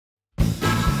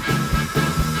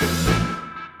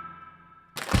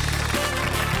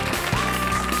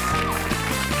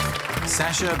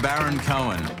Sacha Baron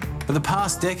Cohen. For the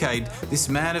past decade, this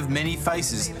man of many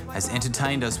faces has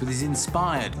entertained us with his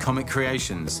inspired comic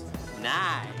creations.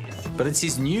 Nice. But it's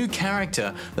his new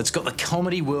character that's got the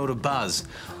comedy world abuzz,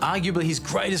 arguably his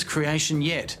greatest creation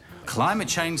yet. Climate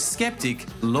change skeptic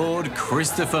Lord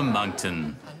Christopher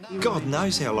Monkton. God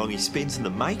knows how long he spends in the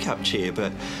makeup chair,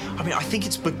 but I mean, I think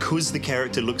it's because the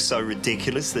character looks so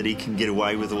ridiculous that he can get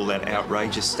away with all that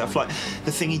outrageous stuff, like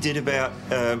the thing he did about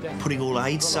putting all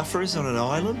AIDS sufferers on an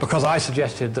island. Because I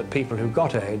suggested that people who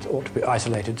got AIDS ought to be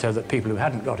isolated so that people who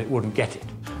hadn't got it wouldn't get it.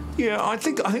 Yeah, I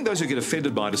think those who get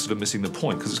offended by it are sort of missing the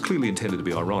point, because it's clearly intended to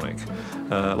be ironic.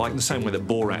 Like in the same way that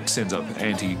Borat sends up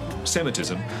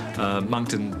anti-Semitism,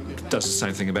 Monkton does the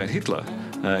same thing about Hitler.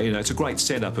 You know, it's a great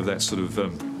setup of that sort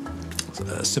of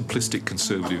simplistic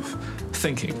conservative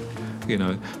thinking. You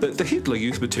know, the Hitler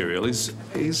Youth material is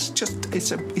just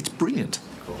it's brilliant.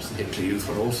 Of course, the Hitler Youth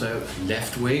were also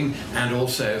left-wing and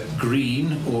also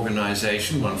green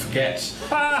organisation. One forgets.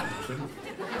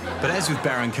 But as with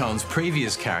Baron Cohen's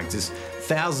previous characters,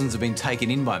 thousands have been taken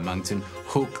in by Monkton,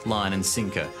 hook, line and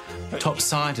sinker. Top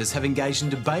scientists have engaged in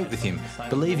debate with him,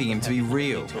 believing him to be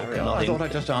real. I thought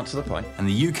I'd just answer the point. And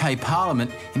the UK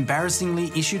Parliament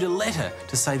embarrassingly issued a letter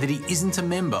to say that he isn't a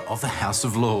member of the House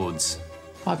of Lords.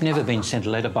 I've never been sent a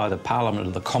letter by the Parliament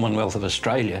of the Commonwealth of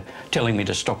Australia telling me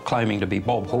to stop claiming to be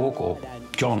Bob Hawke or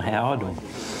John Howard.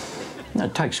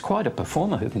 It takes quite a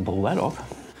performer who can pull that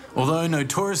off. Although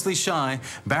notoriously shy,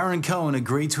 Baron Cohen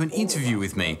agreed to an interview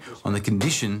with me on the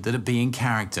condition that it be in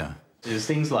character. There's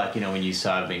things like, you know, when you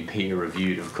start being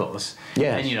peer-reviewed, of course.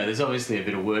 Yes. And, you know, there's obviously a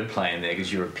bit of wordplay in there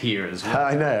because you're a peer as well.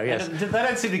 I know, yes. And they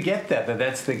don't seem to get that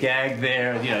that's the gag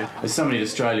there. And, you know, there's somebody in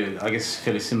Australia, I guess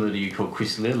fairly similar to you, called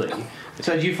Chris Lilly.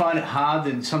 So do you find it hard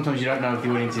that sometimes you don't know if the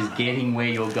audience is getting where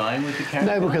you're going with the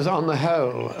character? No, because on the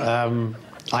whole,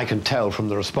 I can tell from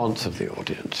the response of the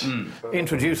audience.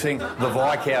 Introducing the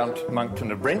Viscount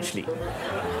Monkton of Brenchley.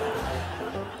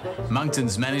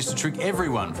 Monkton's managed to trick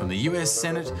everyone from the US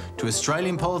Senate to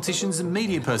Australian politicians and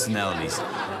media personalities,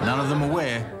 none of them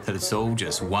aware that it's all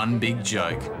just one big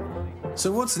joke.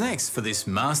 So what's next for this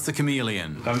master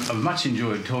chameleon? I've much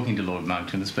enjoyed talking to Lord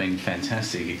Monkton. It's been a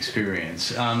fantastic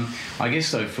experience. I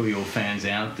guess, though, for your fans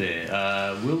out there,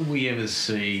 will we ever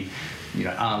see, you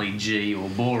know, Ali G or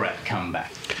Borat come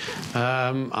back?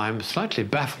 I'm slightly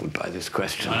baffled by this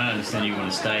question. I understand you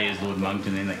want to stay as Lord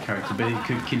Monkton in that character, but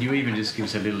could you even just give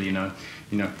us a little, you know,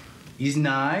 is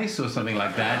nice or something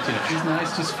like that? You know, is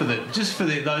nice just for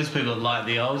those people that like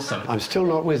the old stuff. I'm still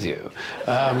not with you.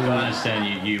 I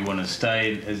understand you want to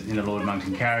stay as in a Lord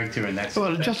Monkton character, and that's...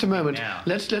 Well, just a moment. Now.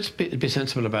 Let's be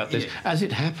sensible about this. Yeah. As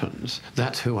it happens,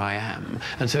 that's who I am.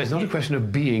 And so it's not a question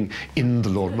of being in the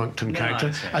Lord Monkton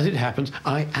character. As it happens,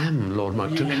 I am Lord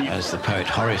Monkton. As the poet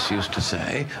Horace used to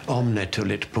say, omne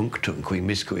tulit punctum qui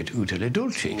miscuit utile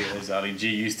dulci. As Ali G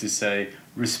used to say,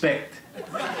 respect.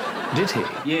 Did he?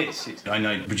 Yes. I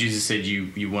know the producer said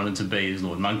you wanted to be as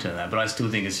Lord Monkton and that, but I still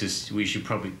think it's just, we should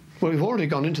probably... Well, we've already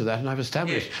gone into that, and I've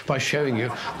established by showing you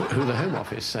who the Home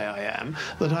Office say I am,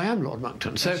 that I am Lord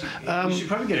Monkton. So we should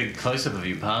probably get a close-up of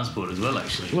your passport as well,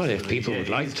 actually. Well, if people would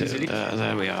like to.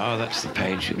 There we are. That's the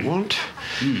page you want.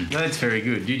 No, that's very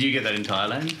good. Did you get that in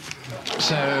Thailand?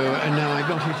 So now I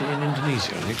got it in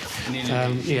Indonesia, I think. In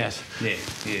Indonesia? Yes.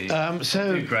 Yeah.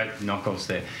 So two great knockoffs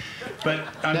there.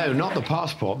 But no, not the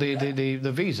passport.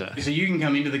 The visa. So you can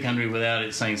come into the country without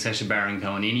it saying Sacha Baron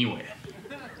Cohen anywhere.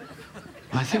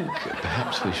 I think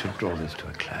perhaps we should draw this to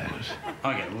a close.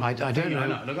 Okay. Well, I don't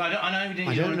know. Look, I know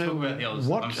you want to talk about the old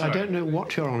stuff. I don't know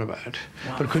what you're on about.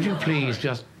 But could you please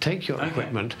just take your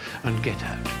equipment and get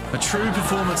out? A true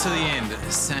performer to the end,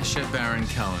 Sacha Baron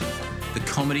Cohen, the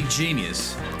comedy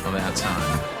genius of our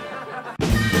time.